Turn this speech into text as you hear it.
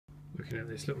Looking at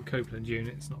this little Copeland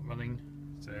unit, it's not running.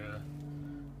 It's a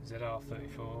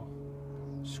ZR34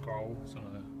 scroll. It's on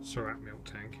a Surat milk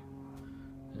tank.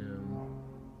 So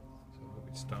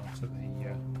we'd start at the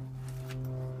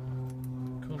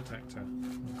contactor.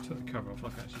 I took the cover off. I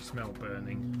can actually smell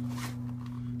burning.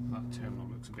 That terminal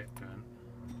looks a bit burnt.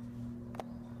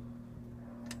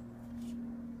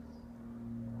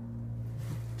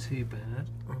 Too bad.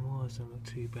 Why does that look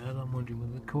too bad? I'm wondering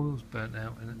whether the coil's burnt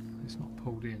out and it's not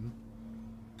pulled in.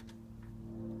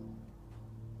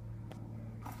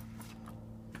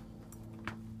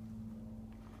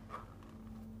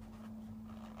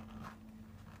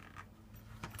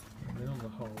 And on the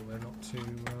whole, they're not too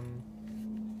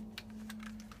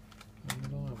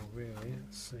unreliable, really.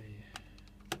 Let's see.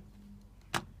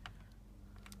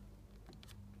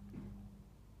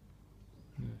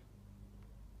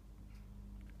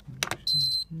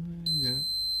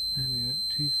 There we go,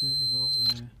 230 volt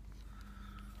there.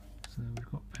 So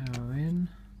we've got power in.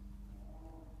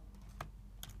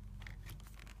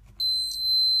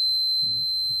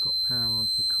 We've got power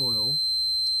onto the coil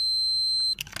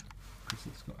because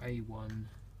it's got A1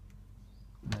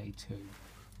 and A2,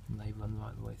 and they run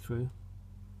right the way through.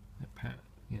 They're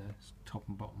it's top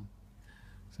and bottom.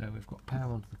 So we've got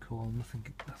power onto the coil. Nothing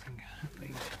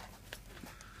happening.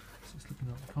 So it's looking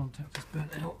like the contactor's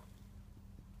burnt out.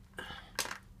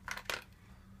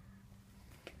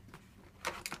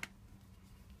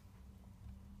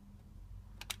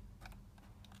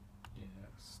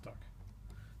 Stuck.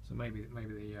 So maybe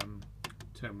the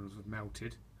terminals have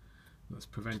melted. That's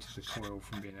prevented the coil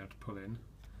from being able to pull in, and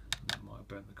that might have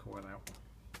burnt the coil out.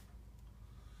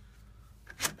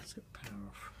 Let's get the power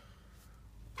off.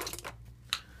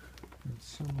 And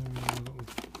somewhere in the little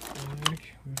bag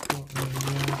we've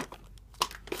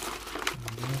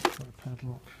got a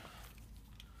padlock.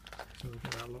 So we've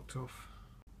got that locked off.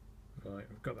 Right,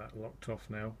 we've got that locked off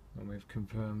now, and we've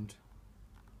confirmed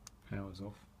power's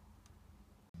off.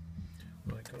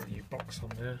 Right, got a new box on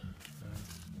there,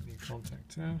 new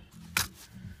contactor,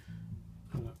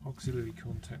 and an auxiliary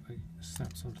contact that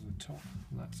snaps onto the top,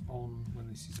 and that's on when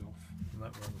this is off, and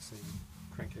that runs the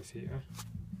crankcase heater,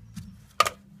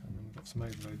 and then we've got some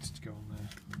overloads to go on there,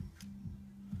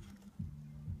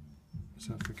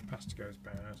 so if the capacitor goes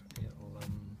bad, it'll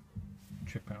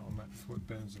trip out on that before it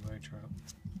burns the motor out.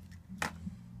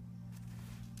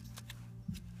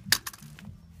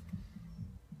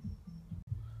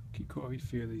 Quite a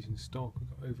few of these in stock. We've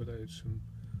got overloads from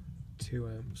 2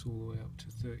 amps all the way up to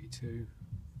 32, and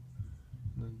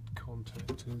then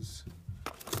contactors,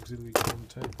 auxiliary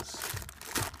contacts,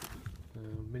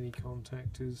 mini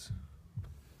contactors,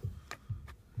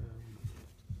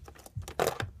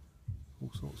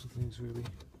 all sorts of things really.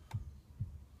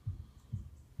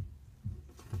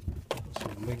 Got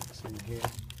some links in here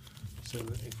so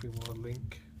that if we want to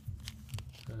link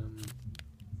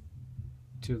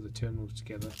two of the terminals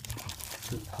together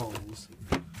to the poles,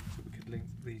 so we could link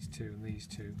these two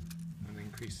and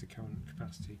increase the current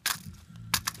capacity,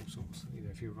 all sorts,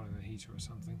 if you're running a heater or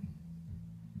something.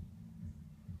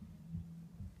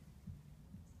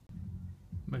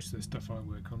 Most of the stuff I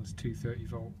work on is 230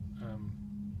 volt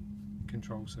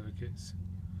control circuits.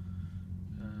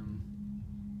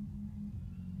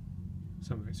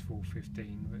 Some of it's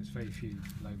 415, but it's very few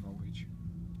low voltage.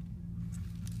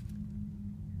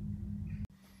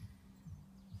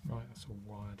 Right, that's all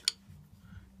wired.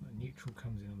 The neutral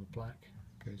comes in on the black,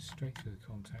 goes straight through the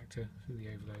contactor, through the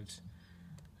overloads,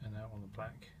 and out on the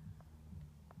black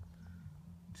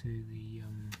to the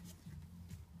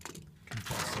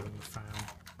compressor and the fan.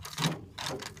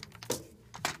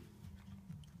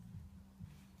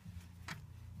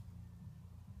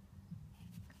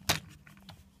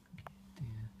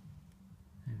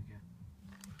 There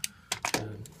we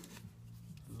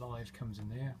go. Live comes in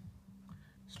there,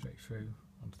 straight through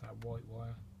onto that white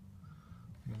wire,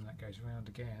 and then that goes around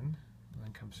again and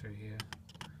then comes through here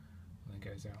and then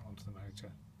goes out onto the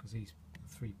motor, because these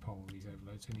 3-pole, these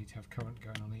overloads, they need to have current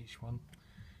going on each one,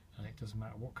 and it doesn't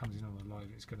matter what comes in on the live,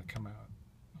 it's going to come out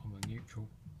on the neutral.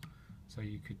 So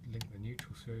you could link the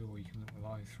neutral through, or you can link the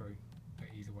live through, but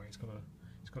either way it's got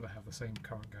to have the same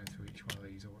current going through each one of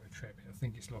these, or it'll trip. I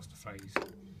think it's lost a phase.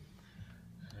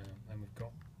 And we've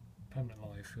got permanent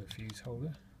live through a fuse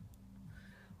holder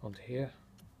onto here.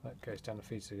 That goes down the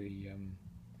feed to the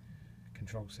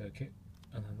control circuit,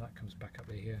 and then that comes back up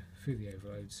here through the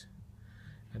overloads.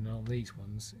 And on these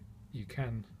ones you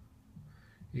can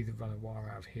either run a wire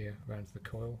out of here around to the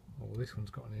coil, or this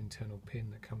one's got an internal pin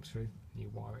that comes through and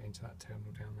you wire it into that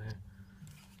terminal down there,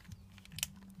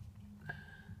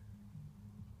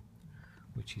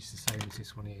 which is the same as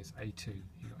this one here. It's A2.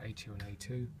 You've got A2 and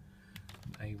A2,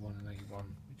 A1 and A1,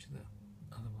 which are the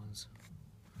other ones.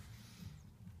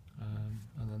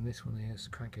 And then this one here is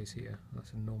crankcase heater.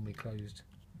 That's a normally closed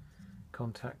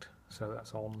contact, so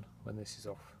that's on when this is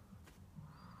off.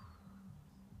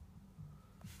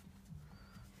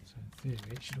 So in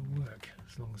theory it should all work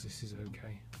as long as this is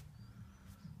okay.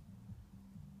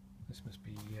 This must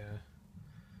be a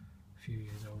few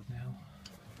years old now.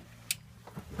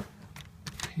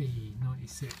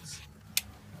 P96.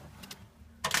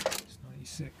 It's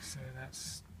 96, so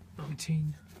that's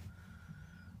 19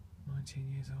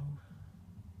 years old.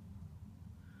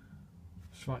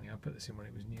 It's frightening. I put this in when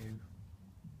it was new.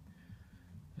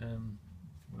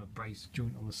 When I brazed the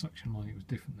joint on the suction line, it was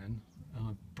different then. And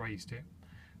I brazed it,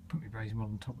 put my brazing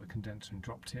rod on top of the condenser and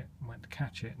dropped it, and went to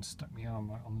catch it and stuck my arm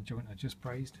right on the joint I just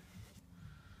brazed.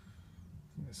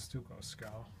 I think it's still got a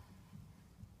scar.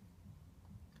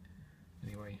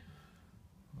 Anyway,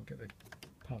 I'll get the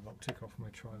padlock tick off when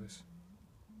we try this.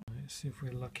 Let's see if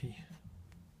we're lucky.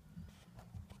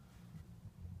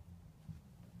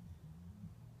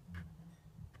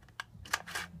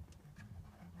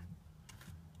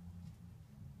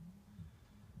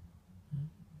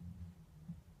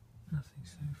 Nothing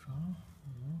so far.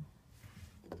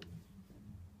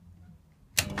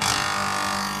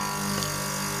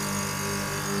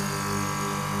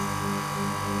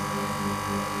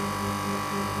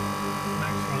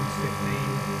 Max runs 15.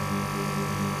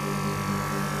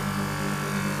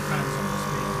 Hands on the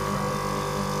speed control.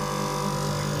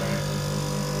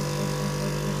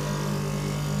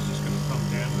 It's just going to thumb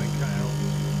down and then cut out.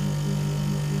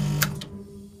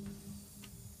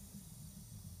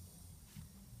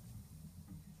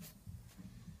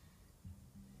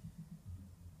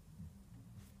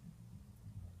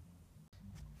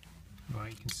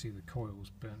 Right, you can see the coil's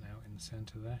burnt out in the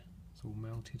centre there. It's all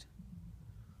melted.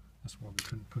 That's why we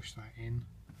couldn't push that in.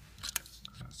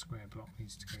 That square block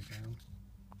needs to go down.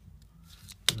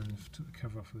 And then I've took the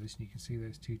cover off of this, and you can see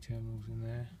those two terminals in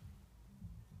there.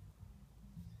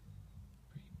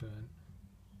 Pretty burnt.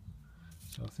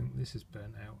 So I think this is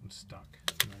burnt out and stuck,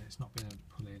 and then it's not been able to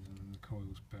pull in, and then the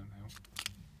coil's burnt out.